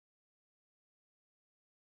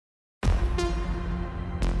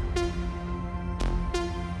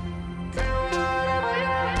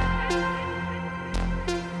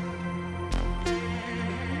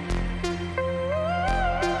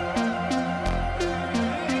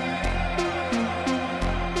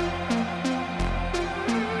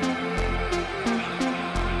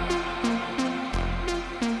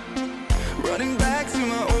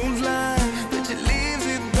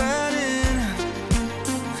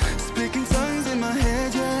speaking tongues in my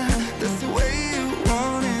head, yeah. That's the way you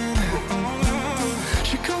want it.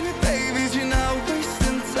 She called me baby, you're not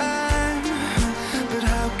wasting time. But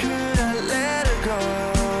how could I let her go?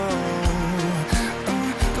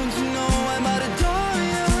 Don't you know I might adore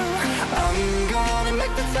you? I'm gonna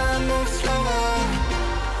make the time move slower.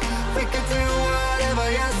 We could do whatever,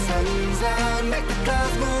 yeah, sun's out. Make the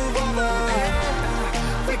clouds move over.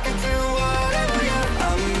 We could do whatever, yeah.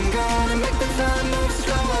 I'm gonna make the time move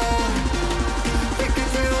slower. We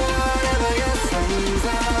could do whatever, yeah, sun's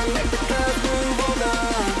out. Make the clouds move over.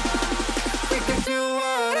 We could do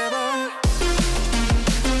whatever.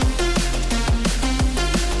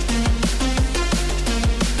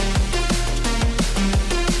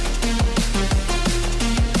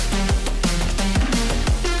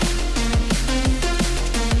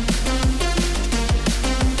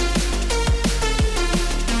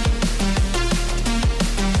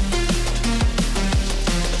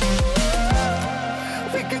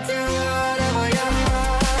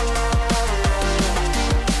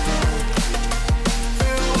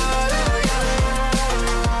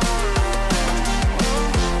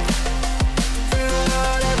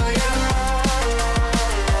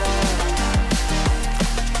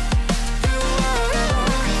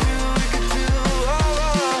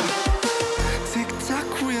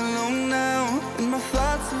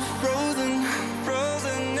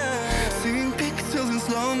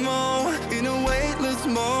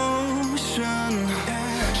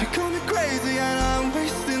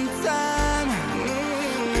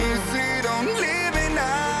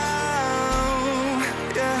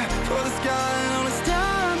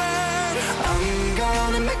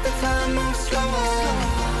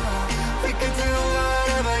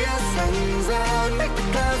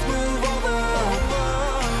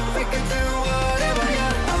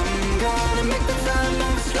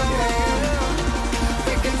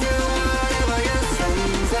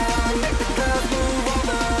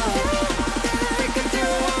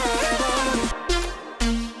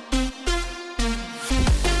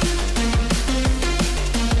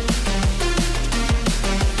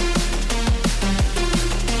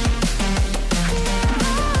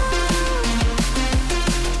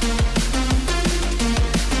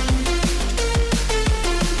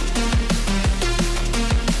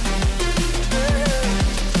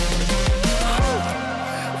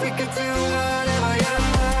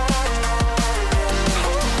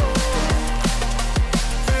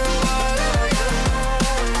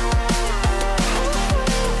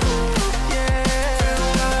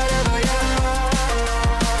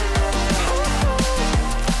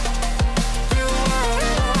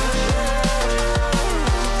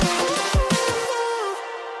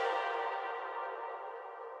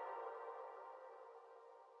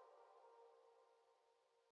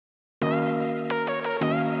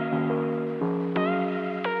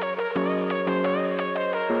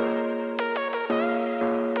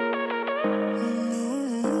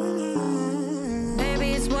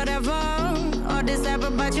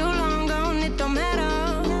 But you long gone, it don't matter.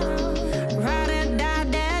 Ride or die,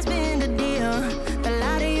 that's been the deal. The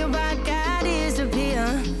light of your back, I disappear.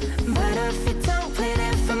 But if you don't play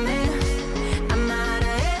that for me, I'm out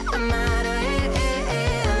of it, I'm out of it.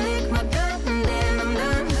 I lick my gun and then I'm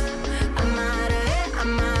done. I'm out of it,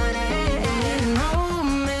 I'm out of it. And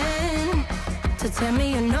Omen to tell me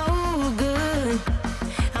you're no good.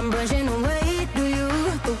 I'm brushing away, do you,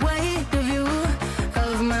 the weight of you,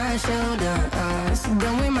 of my shoulder.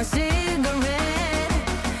 Done with my cigarette,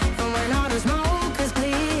 and when all the smoke is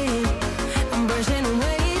clear, I'm brushing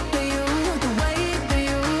away for you, the weight for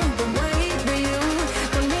you, the weight for you.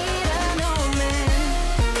 Don't need an old man.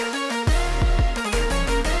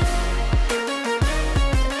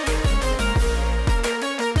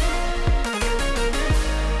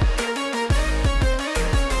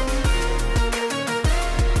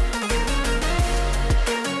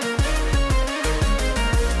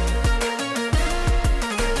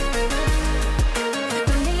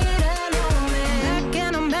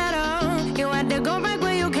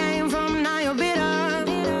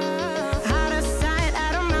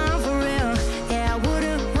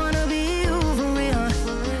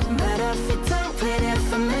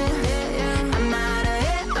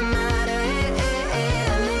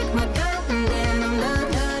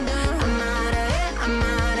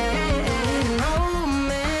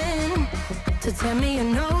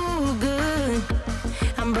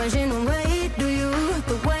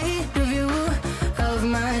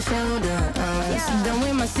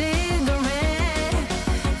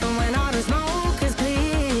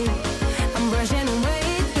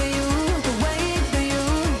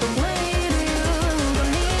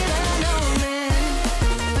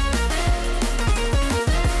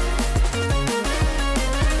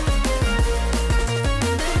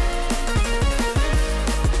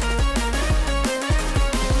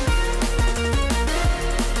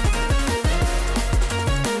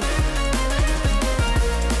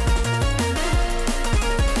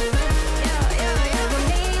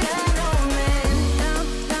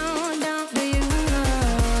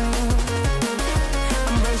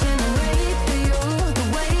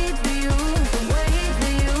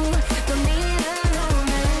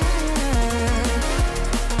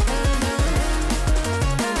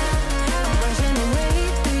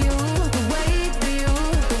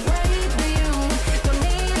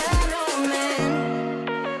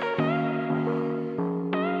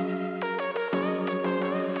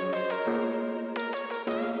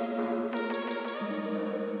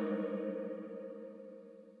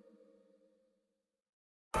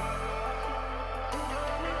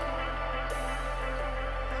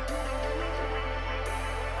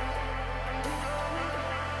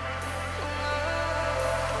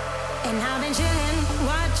 And I've been chilling,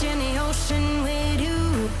 watching the ocean with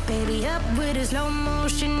you. Baby up with a slow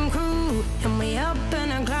motion crew. And we up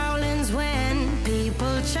in our growlings when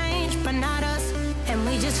people change, but not us. And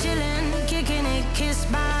we just chillin', kicking it,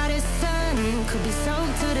 kissed by the sun. Could be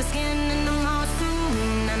soaked to the skin in the mall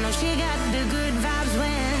soon. I know she got the good vibes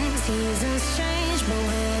when seasons change, but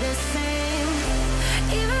we're the same.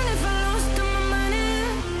 Even if I lost all my money,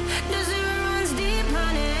 the zero runs deep,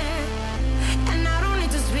 honey. And I don't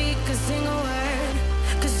need to speak a single word,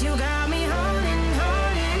 'cause you got me holding,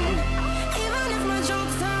 holding. Even if my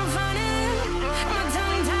jokes aren't funny, my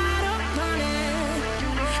tongue tied up on it.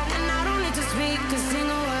 And I don't need to speak a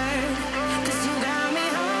single word, 'cause you got me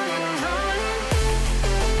holding, holding.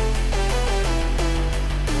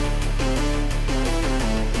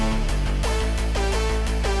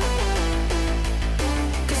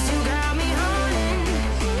 'Cause you got me holding.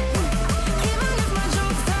 Even if my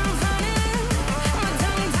jokes aren't funny, my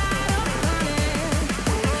tongue tied up on it.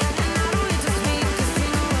 And I don't need to speak a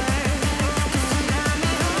single word, 'cause you got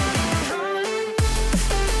me holding, holding.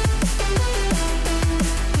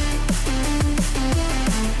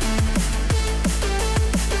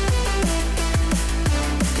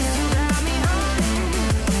 'Cause you got me holding.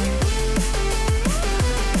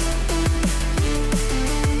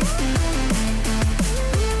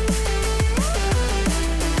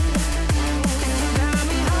 You got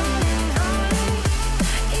me holding, holding.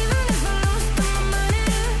 Even if I lost all my money,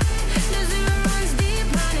 the zero runs deep,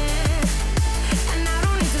 honey. And I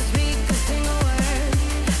don't need to speak a single word,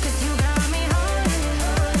 'cause you got me holding,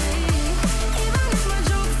 holding. Even if my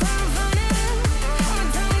jokes aren't funny, my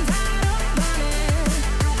tongue tied up on it.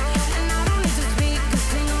 And I don't need to speak a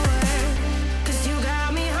single word, 'cause you got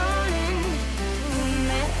me holding.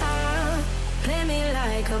 Play me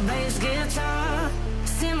like a bass guitar,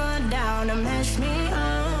 simmer down and mash me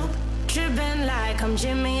up, tripping like I'm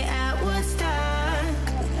Jimmy at Woodstock.